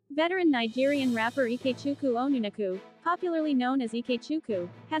Veteran Nigerian rapper Ikechukwu Onunaku, popularly known as Ikechukwu,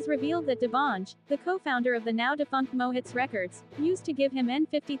 has revealed that Dbanj, the co-founder of the now-defunct Mohits Records, used to give him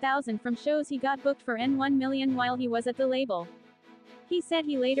N50,000 from shows he got booked for N1 million while he was at the label. He said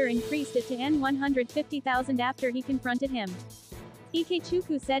he later increased it to N150,000 after he confronted him.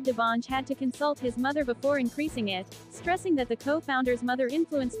 Ikechukwu said Dbanj had to consult his mother before increasing it, stressing that the co-founder's mother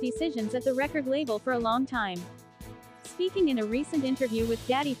influenced decisions at the record label for a long time. Speaking in a recent interview with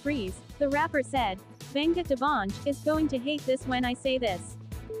Daddy Freeze, the rapper said, "Benga Dbanj is going to hate this when I say this.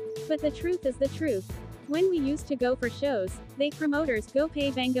 But the truth is the truth. When we used to go for shows, they promoters go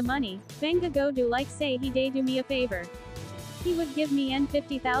pay Benga money, Benga go do like say he day do me a favor. He would give me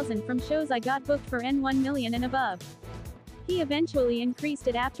N50,000 from shows I got booked for N1 million and above. He eventually increased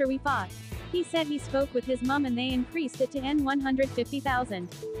it after we fought. He said he spoke with his mum and they increased it to N150,000.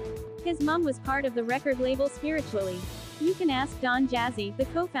 His mum was part of the record label spiritually. You can ask Dbanj, the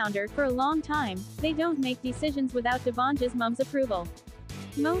co-founder, for a long time, they don't make decisions without Dbanj's mum's approval."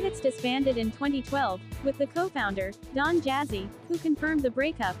 Mohits disbanded in 2012, with the co-founder, Dbanj, who confirmed the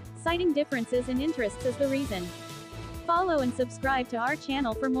breakup, citing differences in interests as the reason. Follow and subscribe to our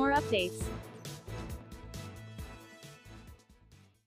channel for more updates.